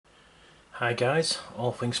Hi guys,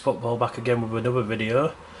 All Things Football back again with another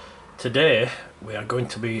video. Today we are going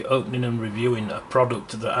to be opening and reviewing a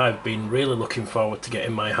product that I've been really looking forward to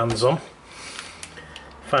getting my hands on.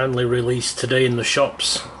 Finally released today in the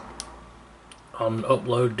shops on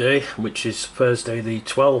upload day, which is Thursday the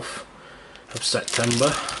 12th of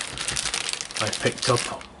September. I picked up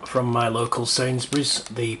from my local Sainsbury's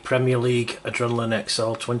the Premier League Adrenalyn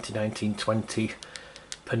XL 2019-20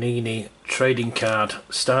 Panini trading card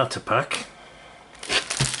starter pack,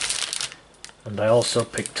 and I also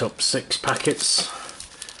picked up 6 packets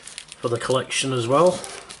for the collection as well,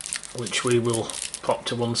 which we will pop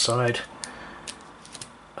to one side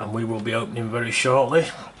and we will be opening very shortly.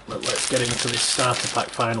 But let's get into this starter pack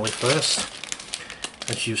finally first.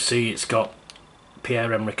 As you see, it's got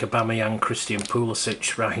Pierre-Emerick, Aubameyang, Christian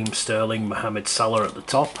Pulisic, Raheem Sterling, Mohamed Salah at the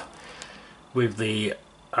top, with the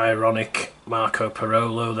ironic Marco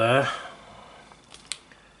Parolo there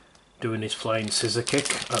doing his flying scissor kick.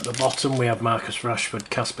 At the bottom we have Marcus Rashford,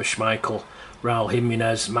 Kasper Schmeichel, Raul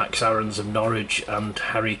Jimenez, Max Aarons of Norwich and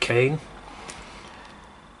Harry Kane.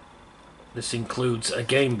 This includes a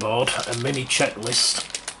game board, a mini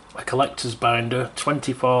checklist, a collector's binder,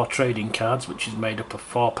 24 trading cards which is made up of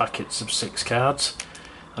 4 packets of 6 cards,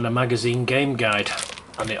 and a magazine game guide,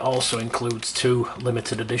 and it also includes 2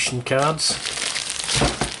 limited edition cards.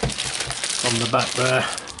 On the back there,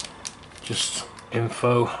 just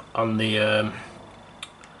info on the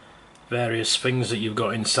various things that you've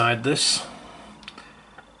got inside this.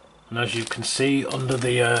 And as you can see under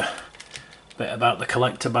the bit about the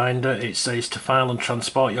collector binder, it says to file and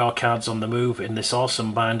transport your cards on the move. In this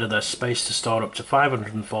awesome binder there's space to store up to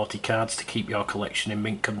 540 cards to keep your collection in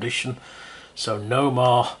mint condition. So no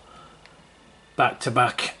more back to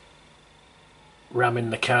back ramming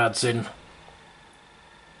the cards in,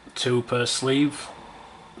 2 per sleeve.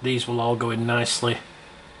 These will all go in nicely,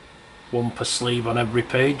 1 per sleeve on every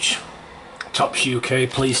page. Tops UK,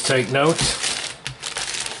 please take note.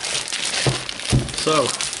 So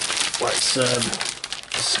let's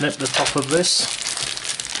snip the top of this,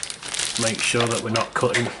 make sure that we're not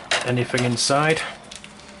cutting anything inside.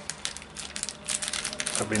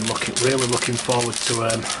 I've been really looking forward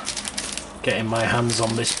to getting my hands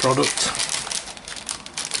on this product.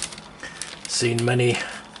 Seen many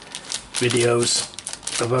videos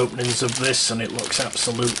of openings of this and it looks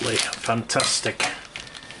absolutely fantastic.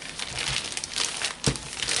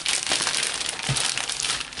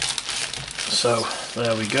 So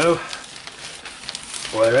there we go,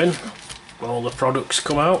 we're in. All the products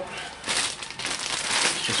come out.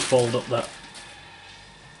 Let's just fold up that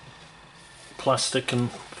plastic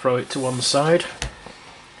and throw it to one side.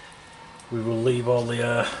 We will leave all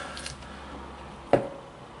the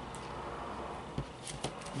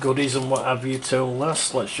goodies and what have you till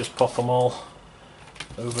last. Let's just pop them all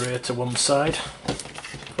over here to one side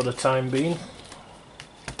for the time being.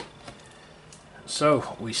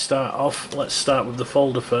 So we start off, let's start with the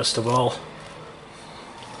folder first of all,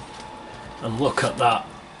 and look at that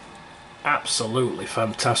absolutely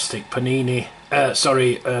fantastic Panini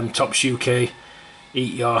Tops UK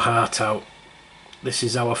Eat Your Heart Out. This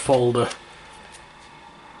is our folder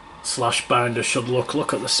slash binder should look.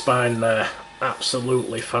 Look at the spine there,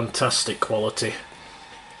 absolutely fantastic quality,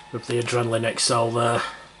 with the Adrenalyn XL there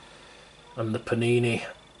and the Panini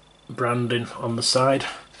branding on the side.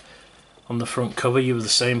 On the front cover you have the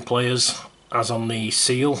same players as on the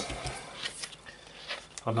seal,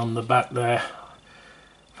 and on the back there,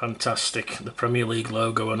 fantastic, the Premier League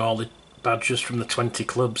logo and all the badges from the 20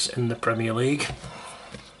 clubs in the Premier League.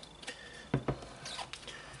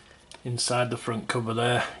 Inside the front cover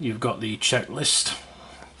there you've got the checklist,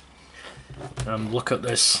 and look at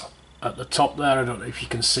this at the top there, I don't know if you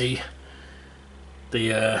can see,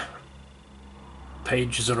 the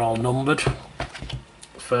pages are all numbered.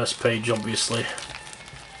 First page obviously,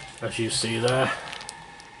 as you see there,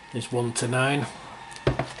 is 1 to 9,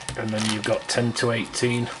 and then you've got 10 to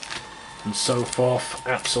 18 and so forth.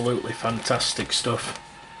 Absolutely fantastic stuff.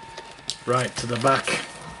 Right to the back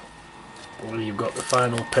where you've got the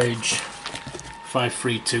final page,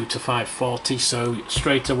 532 to 540, so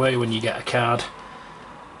straight away when you get a card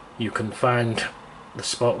you can find the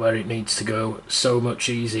spot where it needs to go so much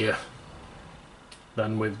easier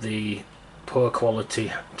than with the poor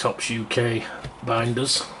quality Tops UK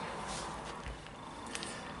binders.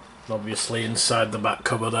 Obviously inside the back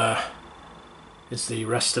cover there is the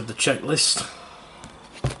rest of the checklist.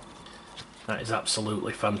 That is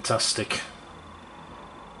absolutely fantastic.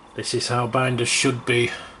 This is how binders should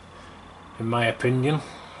be, in my opinion.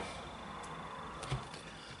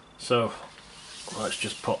 So let's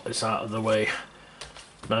just pop this out of the way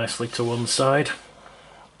nicely to one side.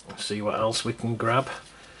 see what else we can grab.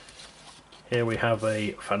 Here we have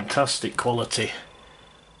a fantastic quality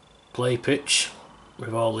play pitch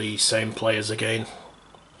with all the same players again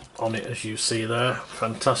on it, as you see there.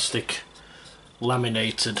 Fantastic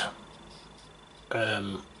laminated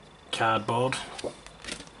cardboard.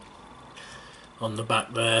 On the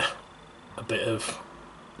back there, a bit of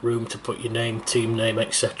room to put your name, team name,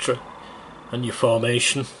 etc. and your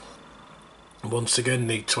formation. Once again,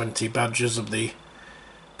 the 20 badges of the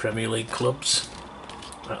Premier League clubs.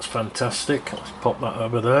 That's fantastic. Let's pop that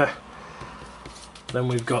over there. Then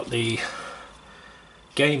we've got the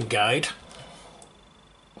game guide,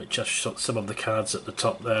 which has some of the cards at the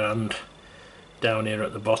top there and down here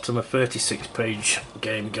at the bottom. A 36-page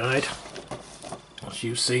game guide, as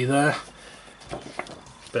you see there.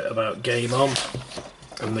 Bit about Game On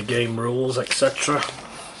and the game rules, etc.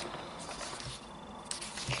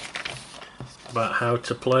 About how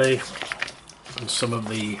to play, and some of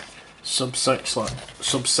the subsets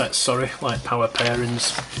like power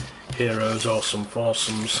pairings, heroes, awesome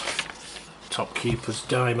foursomes, top keepers,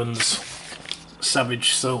 diamonds,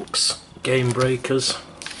 savage silks, game breakers,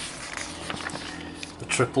 the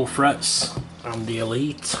triple threats and the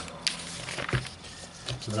elite,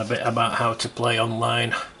 and a bit about how to play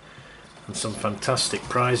online and some fantastic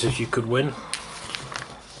prizes you could win.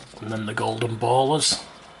 And then the golden ballers,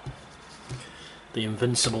 the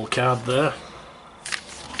invincible card there,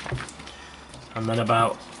 and then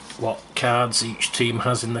about what cards each team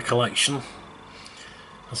has in the collection.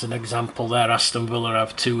 As an example there, Aston Villa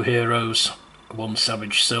have 2 heroes, 1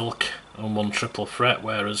 savage silk and 1 triple threat,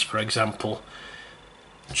 whereas for example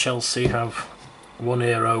Chelsea have 1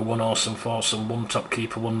 hero, 1 awesome foursome, 1 top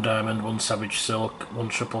keeper, 1 diamond, 1 savage silk, 1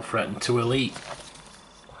 triple threat and 2 elite.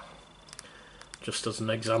 Just as an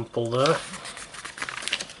example there.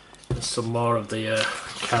 There's some more of the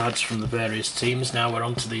cards from the various teams. Now we're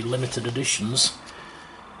on to the limited editions.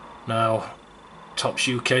 Now Topps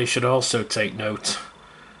UK should also take note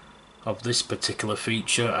of this particular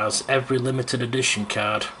feature, as every limited edition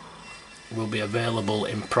card will be available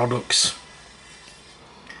in products.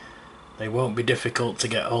 They won't be difficult to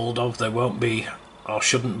get hold of. There won't be, or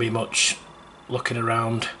shouldn't be, much looking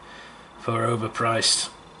around for overpriced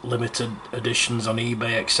limited editions on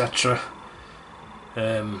eBay, etc.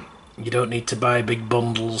 You don't need to buy big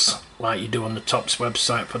bundles like you do on the Topps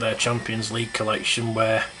website for their Champions League collection,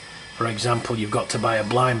 where for example you've got to buy a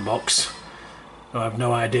blind box. I have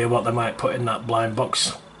no idea what they might put in that blind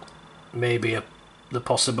box. Maybe the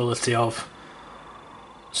possibility of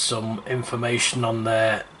some information on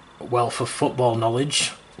their wealth of football knowledge,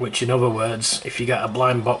 which in other words, if you get a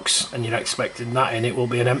blind box and you're expecting that in, it will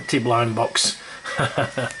be an empty blind box.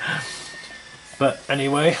 But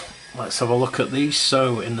anyway, let's have a look at these.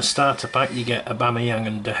 So in the starter pack you get Aubameyang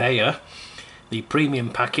and De Gea. The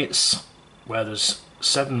premium packets, where there's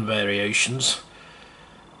 7 variations,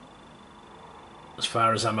 as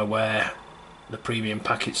far as I'm aware, the premium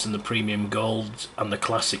packets and the premium gold and the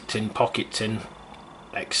classic tin, pocket tin,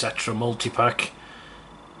 etc. multi-pack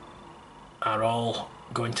are all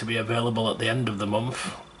going to be available at the end of the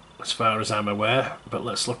month, as far as I'm aware. But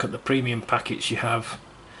let's look at the premium packets. You have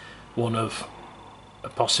one of a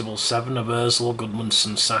possible 7 of Ozil,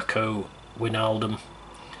 Goodmanson, Sacco, Wijnaldum,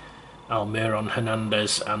 Almiron,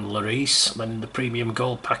 Hernandez and Lloris. Then in the premium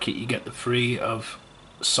gold packet you get the 3 of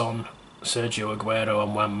Son, Sergio Aguero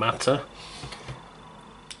and Juan Mata.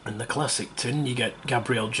 In the classic tin you get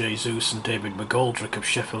Gabriel Jesus and David McGoldrick of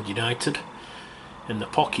Sheffield United. In the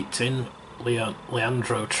pocket tin,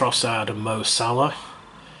 Leandro Trossard and Mo Salah.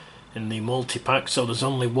 In the multi-pack, so there's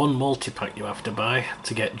only 1 multi-pack you have to buy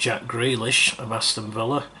to get Jack Grealish of Aston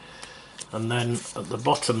Villa. And then at the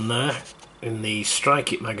bottom there, in the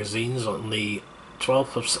Strike It magazines on the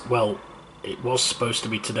 12th of... well, it was supposed to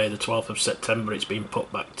be today, the 12th of September. It's been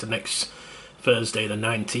put back to next Thursday, the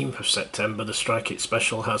 19th of September. The Strike It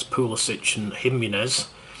special has Pulisic and Jimenez.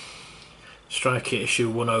 Strike It issue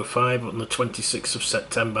 105 on the 26th of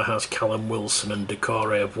September has Callum Wilson and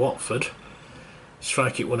Decore of Watford.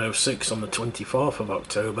 Strike It 106 on the 24th of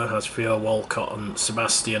October has Theo Walcott and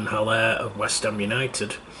Sebastian Haller of West Ham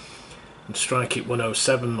United. And Strike It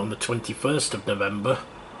 107 on the 21st of November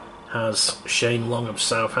has Shane Long of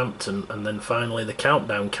Southampton. And then finally the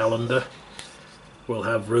countdown calendar will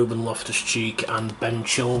have Ruben Loftus-Cheek and Ben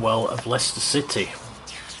Chilwell of Leicester City.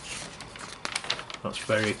 That's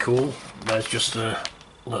very cool. There's just a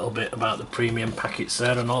little bit about the premium packets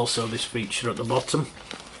there, and also this feature at the bottom.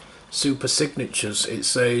 Super signatures. It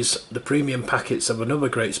says the premium packets have another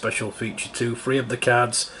great special feature too. 3 of the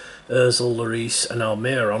cards, Ozil, Lloris and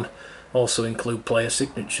Almiron, also include player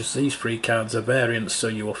signatures. These 3 cards are variants, so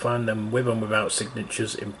you will find them with and without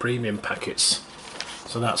signatures in premium packets.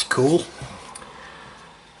 So that's cool.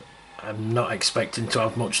 I'm not expecting to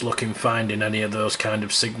have much luck in finding any of those kind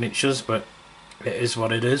of signatures, but it is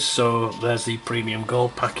what it is. So there's the premium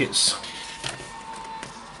gold packets,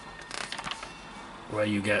 where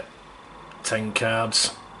you get 10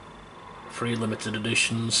 cards, 3 limited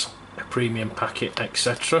editions, a premium packet,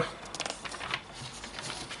 etc.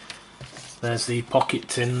 There's the pocket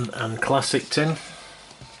tin and classic tin.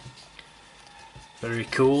 Very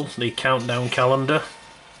cool. The countdown calendar.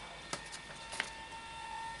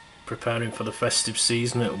 Preparing for the festive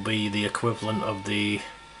season, it will be the equivalent of the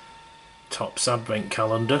Topps Advent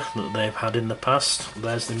calendar that they've had in the past.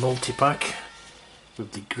 There's the multi-pack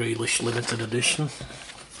with the Grealish limited edition.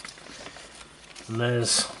 And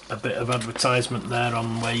there's a bit of advertisement there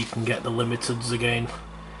on where you can get the limiteds again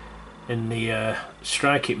in the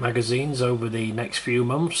Strike It magazines over the next few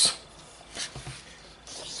months.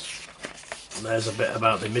 And there's a bit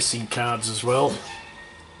about the missing cards as well,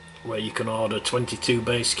 where you can order 22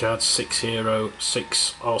 base cards, 6 hero,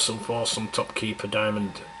 6 awesome foursome top keeper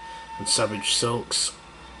diamond and savage silks,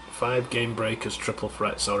 5 game breakers, triple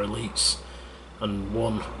threats or elites, and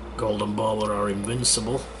 1 golden baller or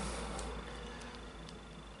invincible.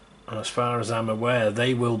 And as far as I'm aware,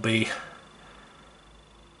 they will be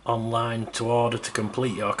online to order to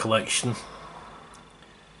complete your collection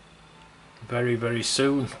very, very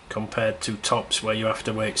soon, compared to Topps, where you have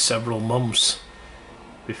to wait several months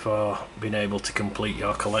before being able to complete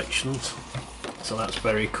your collections. So that's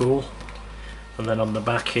very cool. And then on the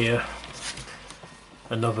back here,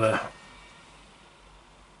 another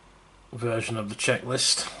version of the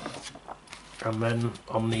checklist, and then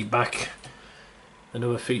on the back,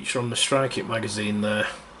 another feature on the Strike It magazine there.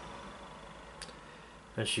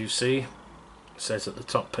 As you see, it says at the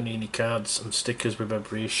top Panini cards and stickers with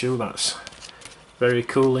every issue. That's very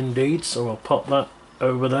cool indeed, so I'll pop that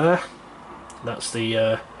over there. That's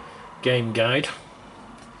the game guide.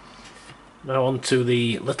 Now on to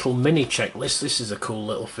the little mini checklist. This is a cool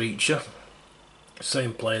little feature.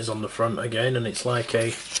 Same players on the front again, and it's like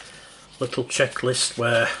a little checklist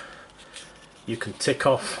where you can tick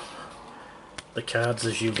off the cards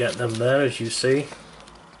as you get them there, as you see.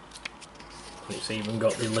 It's even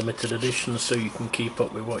got the limited edition, so you can keep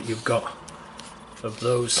up with what you've got of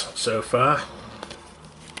those so far.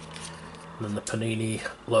 And then the Panini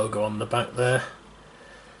logo on the back there.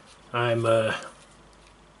 I'm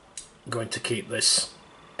going to keep this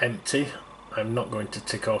empty. I'm not going to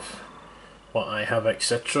tick off what I have,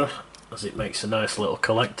 etc., as it makes a nice little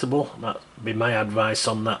collectible. That'd be my advice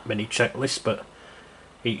on that mini checklist, but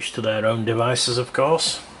each to their own devices, of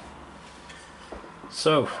course.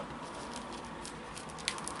 So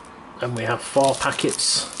then we have 4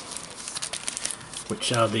 packets,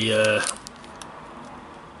 which are the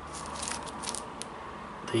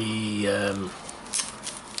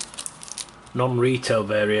non-retail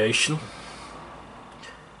variation.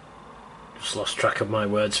 Just lost track of my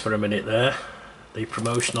words for a minute there. The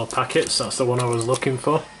promotional packets, that's the one I was looking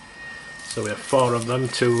for. So we have 4 of them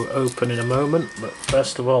to open in a moment, but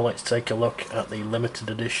first of all let's take a look at the limited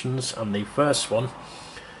editions, and the first one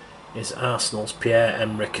is Arsenal's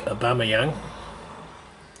Pierre-Emerick Aubameyang.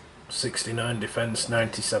 69 defence,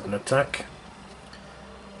 97 attack.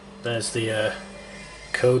 There's the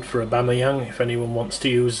code for Aubameyang if anyone wants to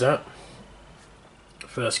use that.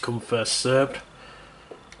 First come, first served.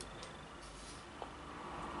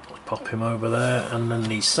 Let's pop him over there. And then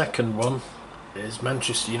the second one is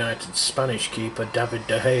Manchester United's Spanish keeper David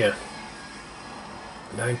De Gea.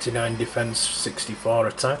 99 defence, 64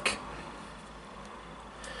 attack.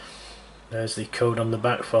 There's the code on the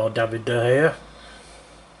back for David De Gea.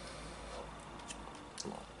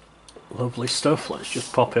 Lovely stuff. Let's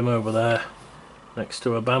just pop him over there next to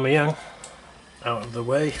Aubameyang, out of the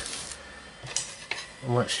way.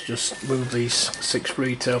 And let's just move these 6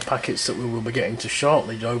 retail packets that we will be getting to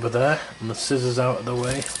shortly over there, and the scissors out of the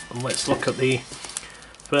way. And let's look at the,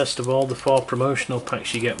 first of all, the 4 promotional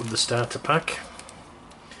packs you get with the starter pack.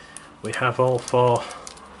 We have all 4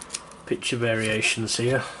 picture variations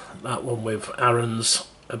here. That one with Aaron's,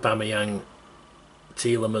 Aubameyang,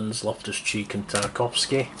 Tielemans, Loftus-Cheek and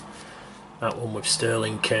Tarkowski. That one with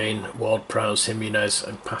Sterling, Kane, Ward-Prowse, Jimenez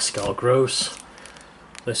and Pascal Gross.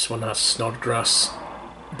 This one has Snodgrass,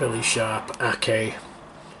 Billy Sharp, Ake,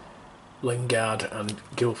 Lingard and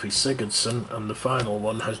Gylfi Sigurdsson, and the final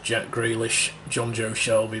one has Jack Grealish, John Joe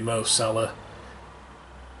Shelby, Mo Salah,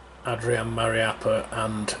 Adrian Mariappa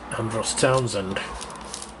and Andros Townsend.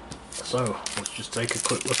 So let's just take a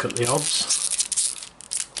quick look at the odds.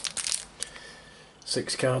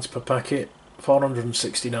 6 cards per packet,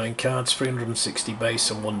 469 cards, 360 base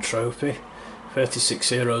and 1 trophy, 36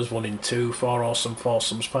 heroes, 1 in 2, 4 awesome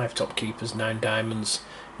foursomes, 5 top keepers, 9 diamonds,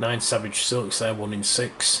 9 savage silks there, 1 in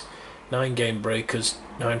 6, 9 game breakers,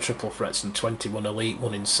 9 triple threats and 21 elite,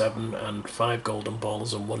 1 in 7, and 5 golden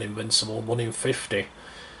ballers and 1 invincible, 1 in 50.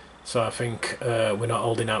 So I think we're not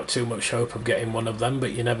holding out too much hope of getting one of them,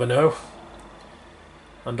 but you never know.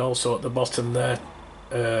 And also at the bottom there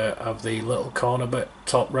of the little corner bit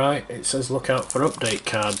top right, it says look out for update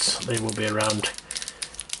cards. They will be around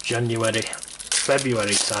January,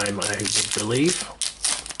 February time, I would believe.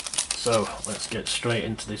 So let's get straight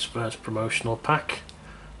into this first promotional pack.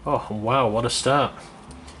 Oh wow, what a start.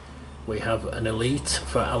 We have an elite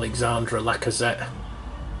for Alexandre Lacazette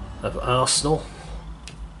of Arsenal.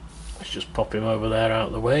 Let's just pop him over there out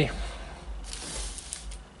of the way.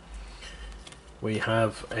 We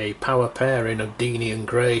have a power pairing of Deeney and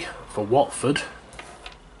Gray for Watford.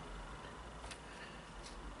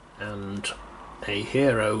 And a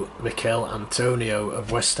hero, Mikel Antonio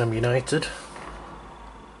of West Ham United.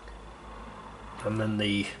 And then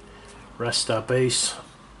the rest are base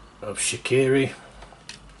of Shaqiri,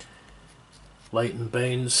 Leighton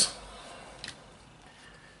Baines,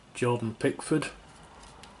 Jordan Pickford,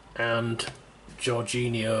 and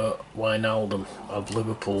Jorginho Wijnaldum of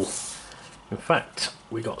Liverpool. In fact,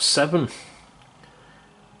 we got seven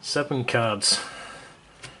cards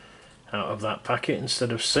out of that packet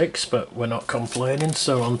instead of 6, but we're not complaining,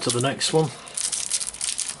 so on to the next one.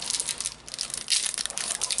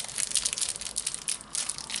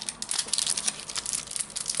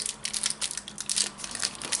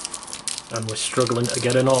 And we're struggling to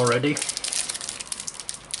get in already.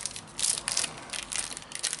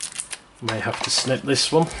 May have to snip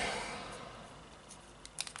this one.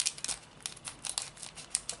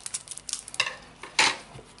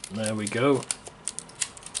 There we go.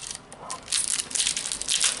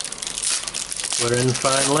 We're in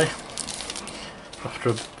finally, after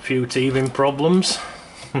a few teething problems.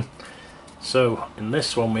 So, in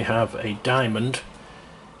this one we have a diamond,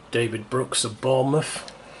 David Brooks of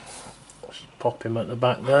Bournemouth. Let's pop him at the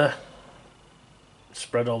back there.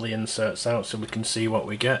 Spread all the inserts out so we can see what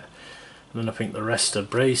we get. And then I think the rest are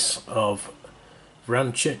brace of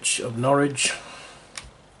Vrancic of Norwich,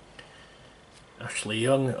 Ashley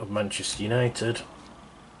Young of Manchester United,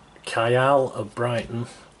 Kayal of Brighton,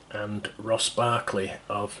 and Ross Barkley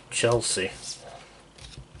of Chelsea.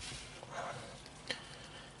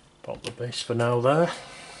 Pop the base for now there.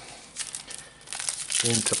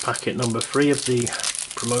 Into packet number 3 of the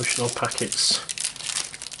promotional packets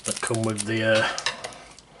that come with the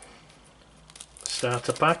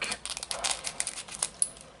starter pack.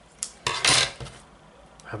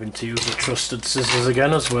 Having to use the trusted scissors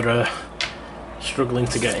again as we're struggling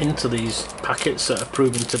to get into these packets that are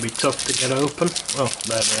proving to be tough to get open. Oh,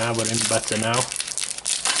 there they are, we're in better now.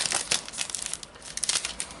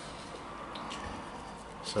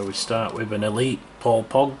 So we start with an elite Paul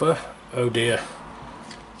Pogba. Oh dear,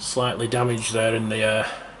 slightly damaged there in the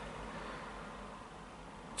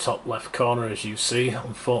top left corner, as you see,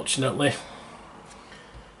 unfortunately.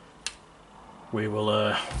 We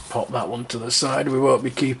will pop that one to the side, we won't be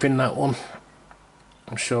keeping that one.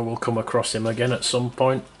 I'm sure we'll come across him again at some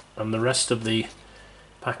point. And the rest of the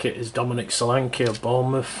packet is Dominic Solanke of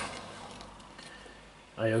Bournemouth,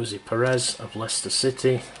 Ayoze Perez of Leicester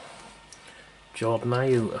City, Jordan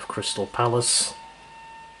Ayew of Crystal Palace,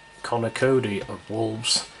 Connor Cody of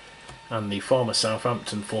Wolves, and the former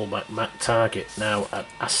Southampton fullback Matt Targett, now at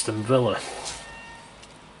Aston Villa.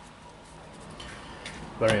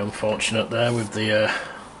 Very unfortunate there with the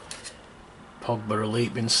Pogba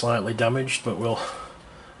elite being slightly damaged, but we'll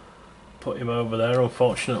put him over there.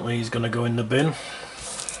 Unfortunately he's going to go in the bin.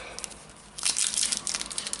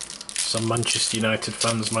 Some Manchester United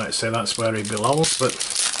fans might say that's where he belongs, but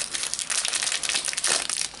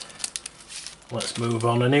let's move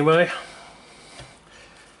on anyway.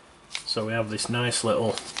 So we have this nice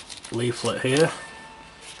little leaflet here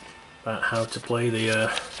about how to play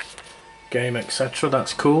the game, etc.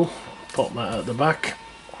 That's cool. Pop that at the back.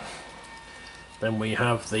 Then we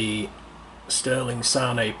have the Sterling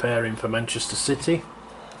Sane pairing for Manchester City.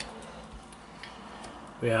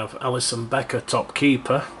 We have Alisson Becker top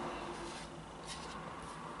keeper,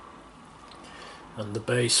 and the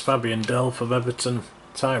base Fabian Delph of Everton,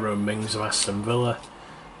 Tyrone Mings of Aston Villa,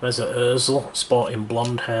 Mesut Ozil sporting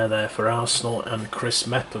blonde hair there for Arsenal, and Chris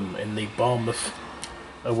Mepham in the Bournemouth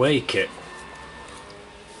away kit.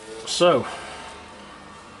 So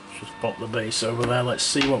just pop the base over there. Let's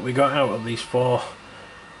see what we got out of these 4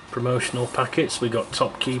 promotional packets. We got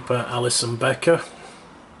top keeper Alisson Becker,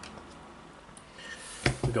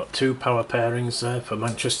 We've got two power pairings there for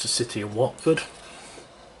Manchester City and Watford.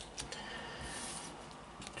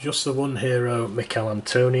 Just the one hero, Mikel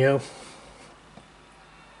Antonio.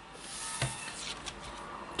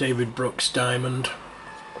 David Brooks diamond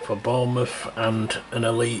for Bournemouth, and an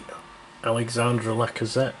elite Alexandre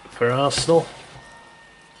Lacazette for Arsenal.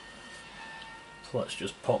 So let's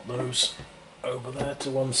just pop those over there to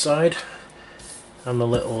one side. And the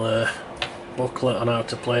little booklet on how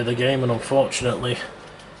to play the game, and unfortunately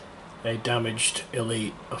a damaged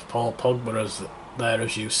elite of Paul Pogba is there,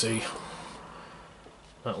 as you see.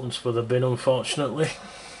 That one's for the bin, unfortunately.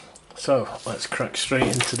 So let's crack straight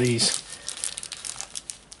into these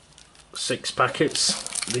 6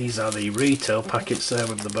 packets. These are the retail packets there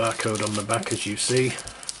with the barcode on the back, as you see.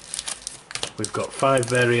 We've got 5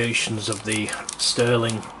 variations of the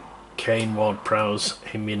Sterling, Kane, Ward-Prowse,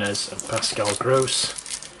 Jimenez and Pascal Gross,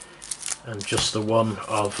 and just the one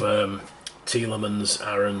of Tielemans,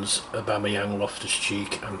 Aarons, Aubameyang,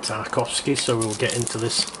 Loftus-Cheek and Tarkowski. So we'll get into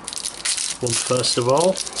this one first of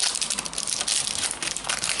all.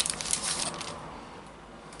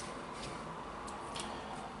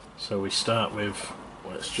 So we start with,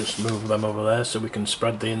 let's just move them over there so we can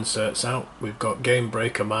spread the inserts out. We've got Game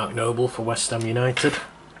Breaker Mark Noble for West Ham United.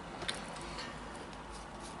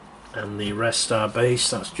 And the rest are base,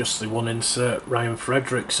 that's just the one insert. Ryan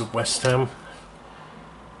Fredericks of West Ham.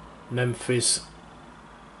 Namphilis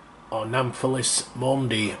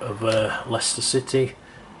Mondi of Leicester City.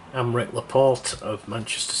 Aymeric Laporte of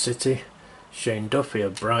Manchester City. Shane Duffy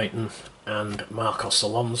of Brighton. And Marcos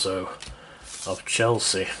Alonso of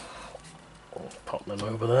Chelsea. I'll pop them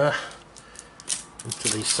over there into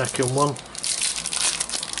the second one.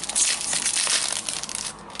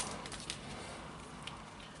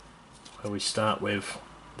 Where we start with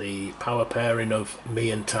the power pairing of me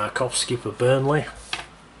and Tarkowski for Burnley.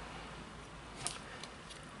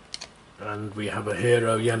 And we have a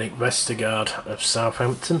hero, Yannick Vestergaard of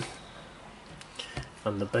Southampton.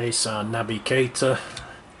 And the base are Naby Keita,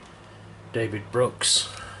 David Brooks,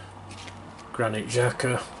 Granit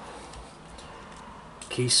Xhaka,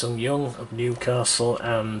 Ki Sung-young of Newcastle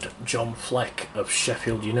and John Fleck of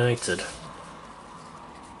Sheffield United.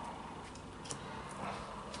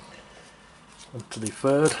 On to the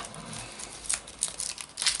third.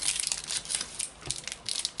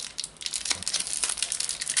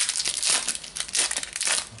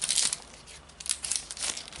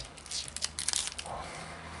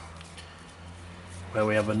 Where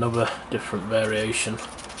we have another different variation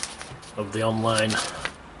of the online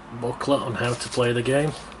booklet on how to play the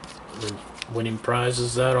game. The winning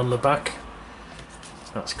prizes there on the back.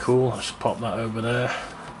 That's cool. Let's pop that over there.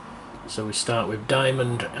 So we start with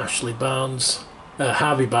Diamond Harvey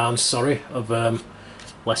Barnes, sorry, of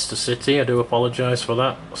Leicester City. I do apologise for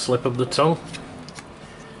that slip of the tongue.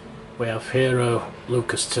 We have hero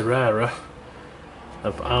Lucas Torreira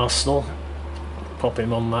of Arsenal. Pop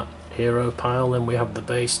him on that hero pile. Then we have the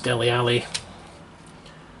base Dele Alli,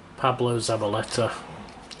 Pablo Zabaleta,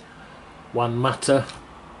 Juan Mata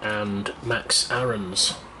and Max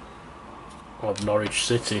Aarons of Norwich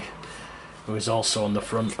City, who is also on the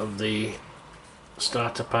front of the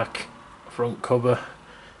starter pack, front cover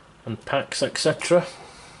and packs, etc.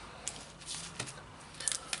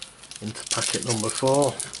 Into packet number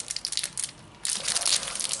 4.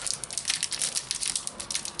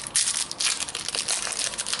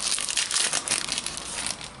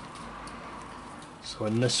 So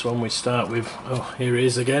in this one we start with, oh, here he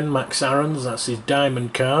is again, Max Aarons. That's his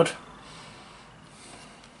diamond card.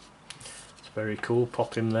 It's very cool.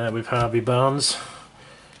 Pop him there with Harvey Barnes.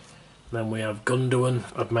 Then we have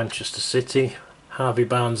Gundogan of Manchester City. Harvey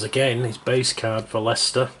Barnes again, his base card for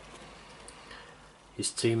Leicester. His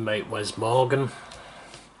teammate Wes Morgan.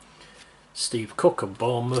 Steve Cook of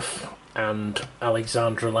Bournemouth and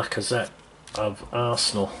Alexandre Lacazette of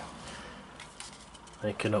Arsenal.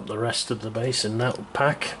 Making up the rest of the base in that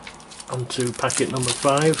pack. Onto packet number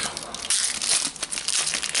 5.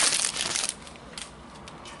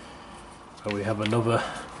 Where we have another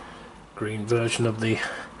green version of the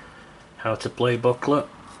How to Play booklet.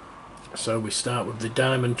 So we start with the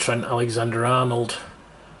Diamond Trent Alexander-Arnold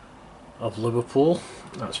of Liverpool.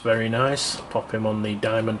 That's very nice. Pop him on the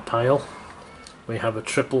diamond pile. We have a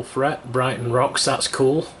triple threat, Brighton Rocks, that's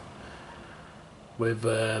cool. With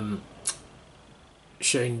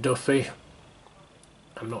Shane Duffy,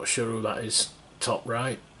 I'm not sure who that is, top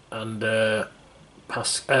right, and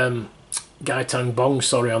Gaitang Bong,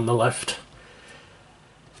 sorry, on the left.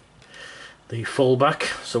 The fullback,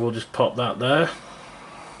 so we'll just pop that there.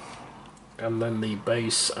 And then the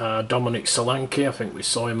base, Dominic Solanke, I think we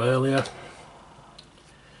saw him earlier.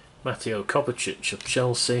 Mateo Kovacic of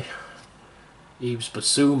Chelsea, Yves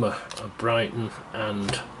Bissouma of Brighton,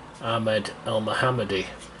 and Ahmed El Mohammadi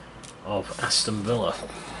of Aston Villa.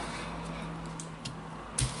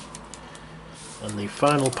 And the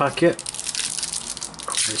final packet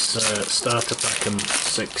of this starter pack and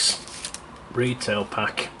 6 retail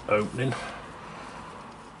pack opening.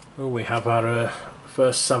 Oh, we have our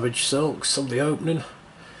first Savage Silks of the opening,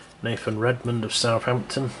 Nathan Redmond of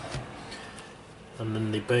Southampton, and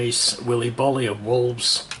then the base Willy Bolly of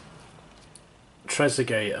Wolves,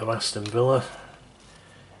 Trezeguet of Aston Villa,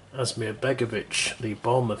 Asmir Begovic, the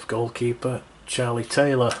Bournemouth goalkeeper, Charlie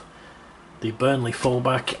Taylor, the Burnley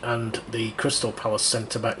fullback, and the Crystal Palace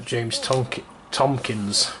centre-back James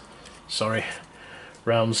Tompkins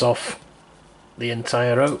rounds off the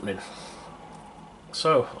entire opening.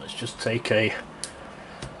 So let's just take a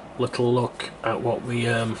little look at what we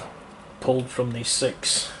pulled from these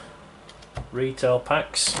 6 retail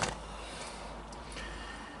packs.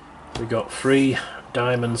 We got 3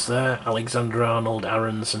 diamonds there, Alexander-Arnold,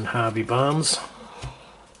 Aarons and Harvey Barnes.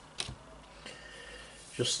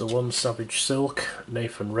 Just the 1 Savage Silk,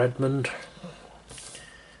 Nathan Redmond.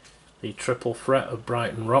 The triple threat of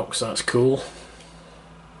Brighton Rocks, that's cool.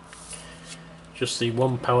 Just the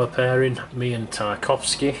 1 power pairing, Mian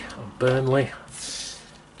Tarkowski of Burnley.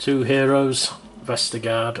 2 heroes,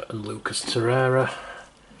 Vestergaard and Lucas Torreira.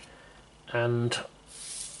 And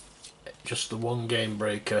just the 1 game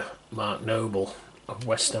breaker, Mark Noble of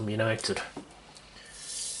West Ham United.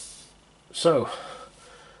 So,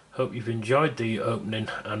 hope you've enjoyed the opening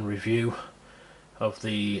and review of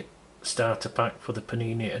the starter pack for the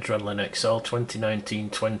Panini Adrenalyn XL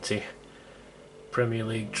 2019-20 Premier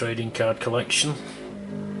League trading card collection,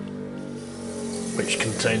 which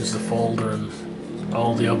contains the folder and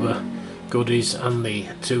all the other goodies and the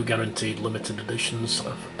 2 guaranteed limited editions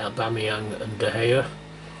of Aubameyang and De Gea,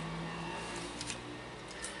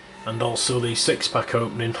 and also the 6-pack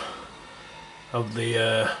opening of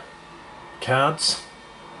the cards.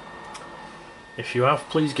 If you have,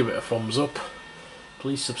 please give it a thumbs up,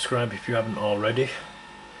 please subscribe if you haven't already,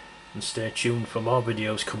 and stay tuned for more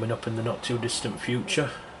videos coming up in the not too distant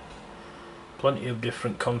future. Plenty of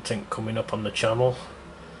different content coming up on the channel,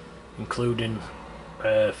 including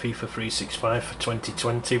FIFA 365 for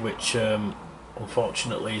 2020, which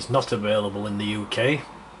unfortunately is not available in the UK.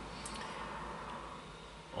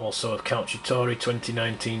 Also of Calciatore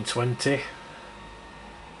 2019-20,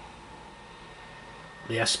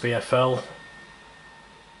 the SPFL,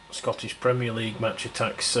 Scottish Premier League Match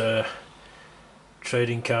Attacks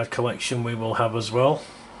trading card collection we will have as well,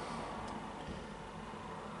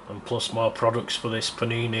 and plus more products for this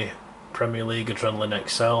Panini Premier League Adrenalyn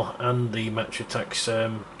XL and the Match Attacks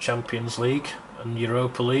Champions League and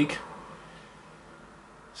Europa League.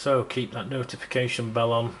 So keep that notification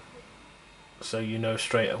bell on so you know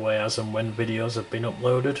straight away as and when videos have been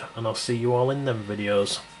uploaded, and I'll see you all in them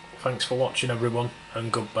videos. Thanks for watching everyone,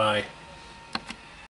 and goodbye.